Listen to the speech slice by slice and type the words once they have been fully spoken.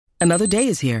Another day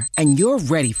is here, and you're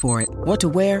ready for it. What to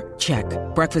wear? Check.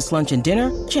 Breakfast, lunch, and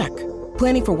dinner? Check.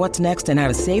 Planning for what's next and how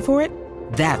to save for it?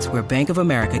 That's where Bank of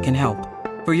America can help.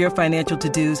 For your financial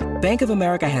to-dos, Bank of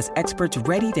America has experts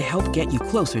ready to help get you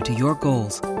closer to your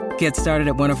goals. Get started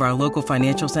at one of our local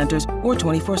financial centers or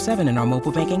 24/7 in our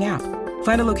mobile banking app.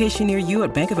 Find a location near you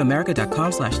at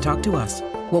bankofamerica.com/talktous.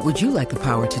 What would you like the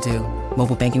power to do?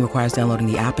 Mobile banking requires downloading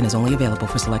the app and is only available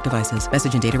for select devices.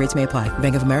 Message and data rates may apply.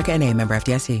 Bank of America N.A., member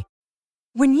FDIC.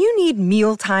 When you need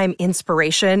mealtime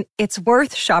inspiration, it's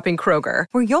worth shopping Kroger,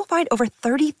 where you'll find over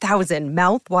 30,000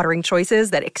 mouth-watering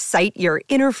choices that excite your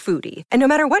inner foodie. And no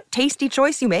matter what tasty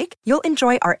choice you make, you'll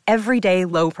enjoy our everyday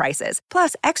low prices,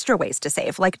 plus extra ways to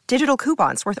save, like digital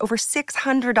coupons worth over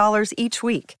 $600 each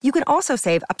week. You can also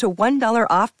save up to $1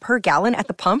 off per gallon at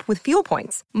the pump with fuel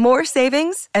points. More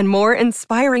savings and more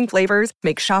inspiring flavors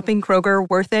make shopping Kroger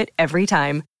worth it every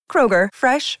time. Kroger,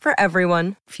 fresh for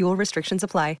everyone. Fuel restrictions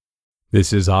apply.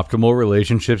 This is Optimal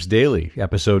Relationships Daily,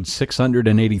 episode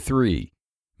 683,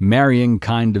 Marrying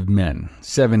Kind of Men,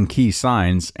 7 Key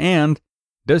Signs, and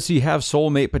Does He Have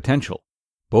Soulmate Potential?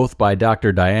 Both by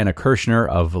Dr. Diana Kirschner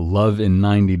of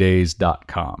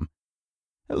loveinnine0days.com.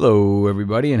 Hello,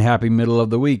 everybody, and happy middle of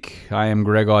the week. I am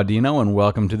Greg Audino, and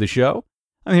welcome to the show.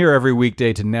 I'm here every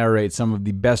weekday to narrate some of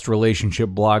the best relationship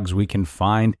blogs we can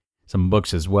find, some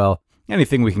books as well,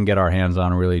 anything we can get our hands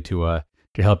on, really, to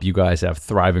help you guys have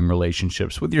thriving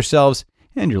relationships with yourselves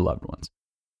and your loved ones.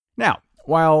 Now,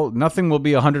 while nothing will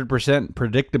be 100%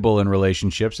 predictable in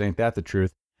relationships, ain't that the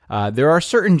truth, there are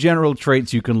certain general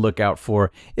traits you can look out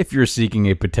for if you're seeking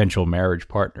a potential marriage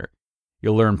partner.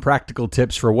 You'll learn practical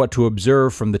tips for what to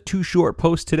observe from the Too Short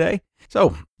post today.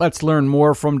 So let's learn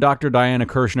more from Dr. Diana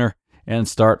Kirschner and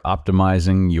start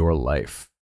optimizing your life.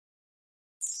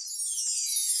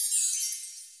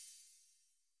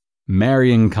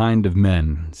 Marrying Kind of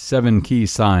Men, 7 Key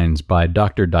Signs by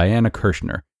Dr. Diana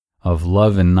Kirschner of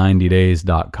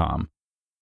loveinnine0days.com.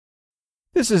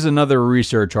 This is another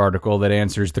research article that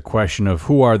answers the question of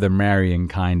who are the marrying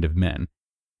kind of men.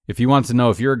 If you want to know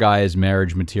if your guy is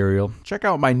marriage material, check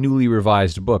out my newly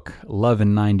revised book, Love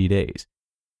in 90 Days.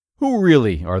 Who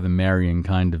really are the marrying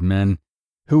kind of men?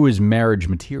 Who is marriage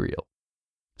material?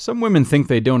 Some women think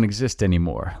they don't exist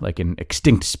anymore, like an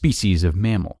extinct species of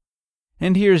mammal.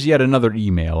 And here's yet another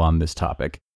email on this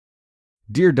topic.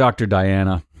 Dear Dr.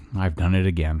 Diana, I've done it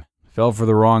again. Fell for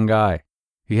the wrong guy.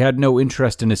 He had no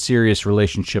interest in a serious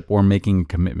relationship or making a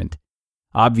commitment.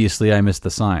 Obviously, I missed the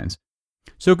signs.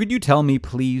 So could you tell me,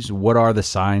 please, what are the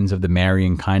signs of the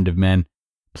marrying kind of men?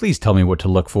 Please tell me what to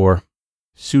look for.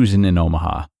 Susan in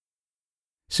Omaha.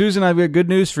 Susan, I've got good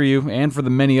news for you, and for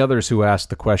the many others who asked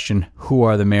the question, who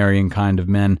are the marrying kind of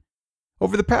men?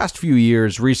 Over the past few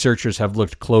years, researchers have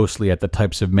looked closely at the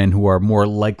types of men who are more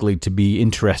likely to be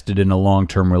interested in a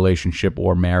long-term relationship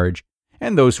or marriage,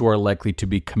 and those who are likely to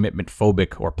be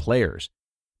commitment-phobic or players.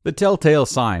 The telltale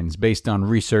signs based on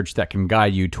research that can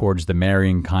guide you towards the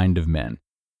marrying kind of men.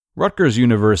 Rutgers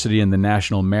University and the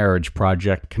National Marriage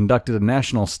Project conducted a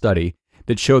national study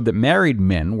that showed that married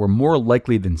men were more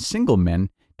likely than single men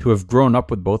to have grown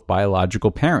up with both biological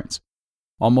parents.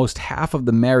 Almost half of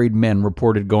the married men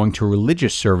reported going to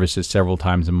religious services several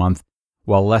times a month,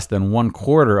 while less than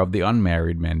 1/4 of the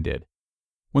unmarried men did.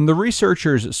 When the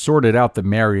researchers sorted out the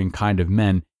marrying kind of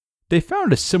men, they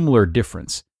found a similar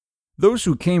difference. Those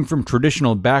who came from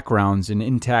traditional backgrounds and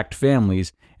intact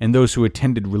families, and those who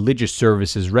attended religious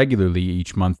services regularly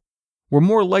each month, were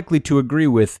more likely to agree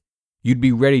with, "You'd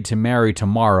be ready to marry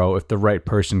tomorrow if the right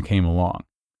person came along."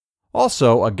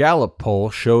 Also, a Gallup poll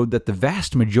showed that the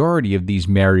vast majority of these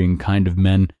marrying kind of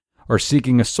men are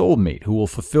seeking a soulmate who will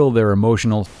fulfill their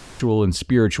emotional, sexual, and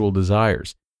spiritual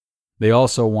desires. They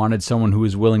also wanted someone who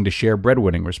is willing to share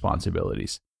breadwinning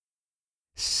responsibilities.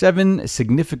 7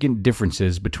 significant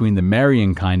differences between the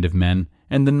marrying kind of men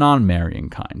and the non-marrying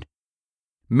kind.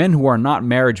 Men who are not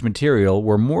marriage material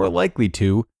were more likely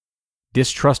to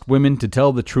distrust women to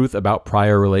tell the truth about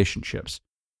prior relationships,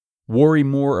 worry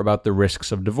more about the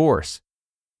risks of divorce,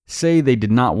 say they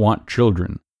did not want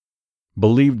children,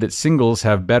 believe that singles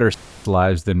have better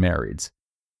lives than marrieds,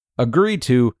 agree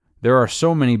to, there are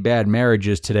so many bad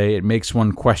marriages today it makes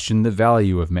one question the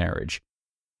value of marriage,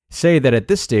 say that at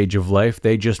this stage of life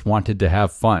they just wanted to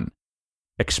have fun,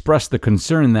 express the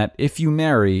concern that if you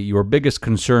marry, your biggest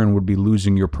concern would be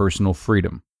losing your personal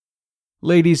freedom.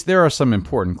 Ladies, there are some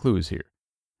important clues here.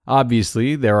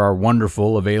 Obviously, there are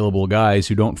wonderful, available guys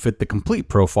who don't fit the complete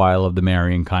profile of the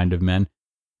marrying kind of men.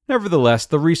 Nevertheless,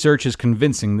 the research is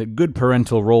convincing that good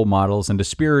parental role models and a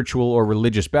spiritual or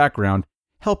religious background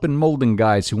help in molding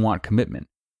guys who want commitment.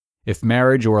 If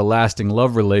marriage or a lasting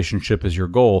love relationship is your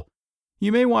goal,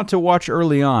 You may want to watch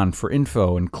early on for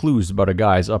info and clues about a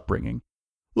guy's upbringing.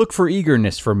 Look for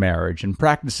eagerness for marriage and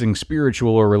practicing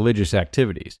spiritual or religious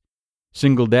activities.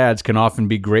 Single dads can often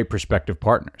be great prospective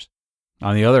partners.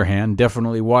 On the other hand,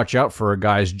 definitely watch out for a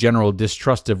guy's general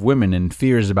distrust of women and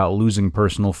fears about losing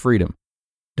personal freedom.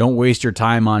 Don't waste your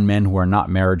time on men who are not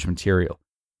marriage material.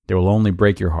 They will only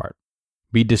break your heart.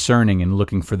 Be discerning in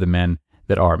looking for the men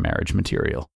that are marriage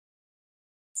material.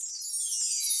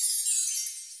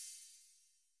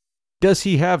 Does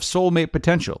he have soulmate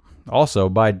potential? Also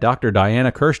by Dr.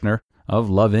 Diana Kirschner of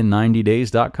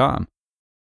lovin90days.com.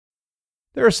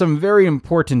 There are some very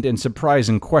important and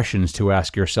surprising questions to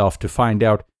ask yourself to find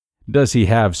out, does he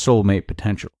have soulmate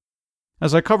potential?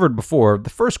 As I covered before, the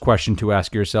first question to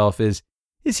ask yourself is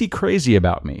he crazy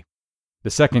about me? The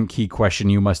second key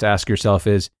question you must ask yourself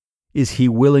is he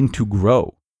willing to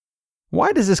grow?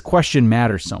 Why does this question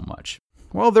matter so much?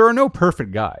 Well, there are no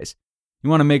perfect guys. You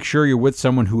want to make sure you're with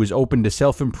someone who is open to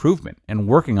self-improvement and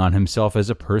working on himself as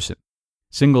a person.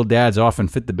 Single dads often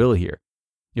fit the bill here.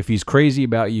 If he's crazy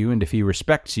about you and if he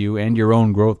respects you and your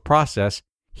own growth process,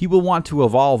 he will want to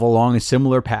evolve along a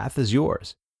similar path as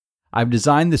yours. I've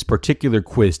designed this particular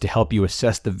quiz to help you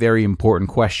assess the very important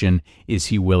question, is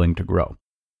he willing to grow?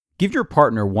 Give your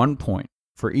partner 1 point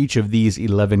for each of these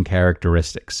 11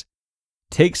 characteristics.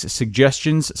 Takes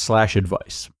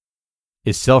suggestions/advice.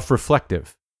 Is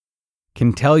self-reflective.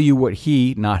 Can tell you what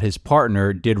he, not his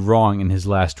partner, did wrong in his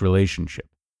last relationship.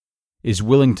 Is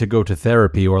willing to go to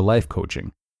therapy or life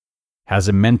coaching. Has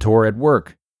a mentor at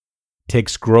work.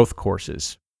 Takes growth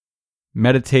courses.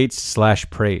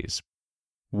 Meditates/prays.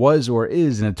 Was or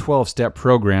is in a 12-step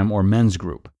program or men's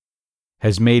group.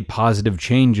 Has made positive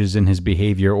changes in his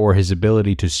behavior or his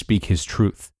ability to speak his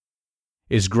truth.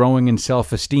 Is growing in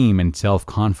self-esteem and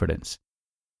self-confidence.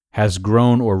 Has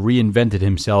grown or reinvented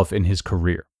himself in his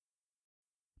career.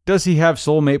 Does he have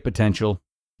soulmate potential?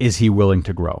 Is he willing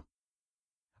to grow?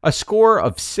 A score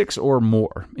of 6 or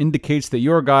more indicates that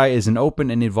your guy is an open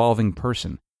and evolving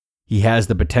person. He has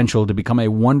the potential to become a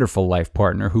wonderful life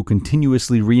partner who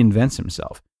continuously reinvents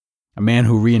himself. A man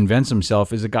who reinvents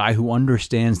himself is a guy who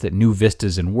understands that new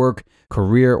vistas in work,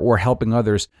 career, or helping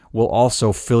others will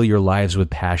also fill your lives with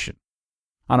passion.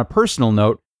 On a personal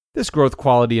note, this growth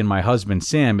quality in my husband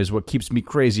Sam is what keeps me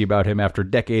crazy about him after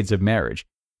decades of marriage.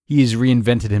 He has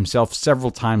reinvented himself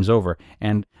several times over,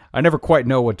 and I never quite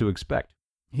know what to expect.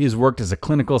 He has worked as a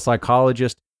clinical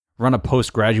psychologist, run a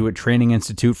postgraduate training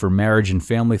institute for marriage and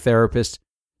family therapists,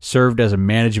 served as a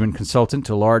management consultant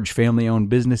to large family-owned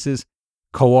businesses,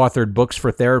 co-authored books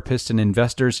for therapists and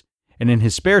investors, and in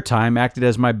his spare time acted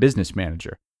as my business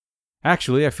manager.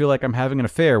 Actually, I feel like I'm having an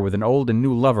affair with an old and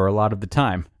new lover a lot of the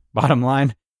time. Bottom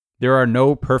line, there are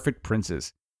no perfect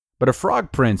princes. But a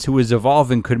frog prince who is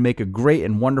evolving could make a great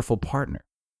and wonderful partner.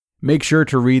 Make sure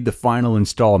to read the final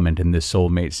installment in this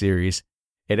Soulmate series.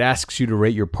 It asks you to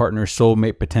rate your partner's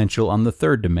soulmate potential on the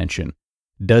third dimension.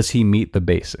 Does he meet the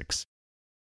basics?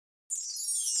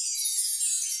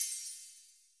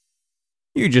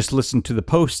 You just listened to the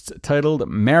posts titled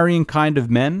Marrying Kind of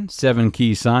Men, 7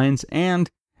 Key Signs, and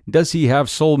Does He Have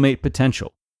Soulmate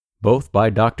Potential? Both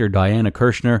by Dr. Diana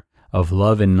Kirschner of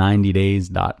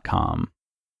lovin90days.com.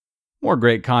 More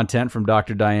great content from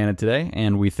Dr. Diana today,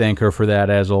 and we thank her for that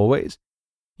as always.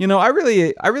 You know, I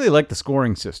really like the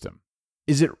scoring system.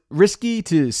 Is it risky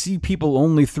to see people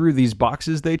only through these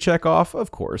boxes they check off? Of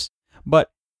course.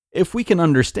 But if we can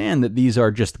understand that these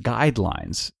are just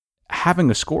guidelines,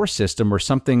 having a score system or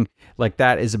something like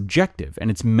that is objective and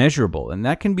it's measurable, and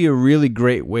that can be a really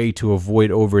great way to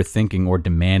avoid overthinking or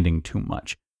demanding too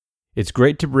much. It's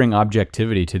great to bring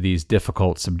objectivity to these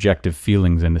difficult subjective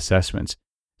feelings and assessments.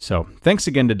 So thanks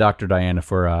again to Dr. Diana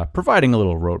for providing a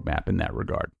little roadmap in that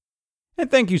regard.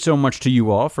 And thank you so much to you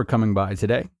all for coming by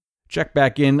today. Check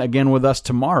back in again with us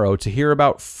tomorrow to hear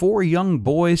about 4 young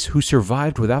boys who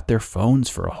survived without their phones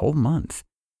for a whole month,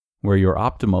 where your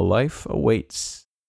optimal life awaits.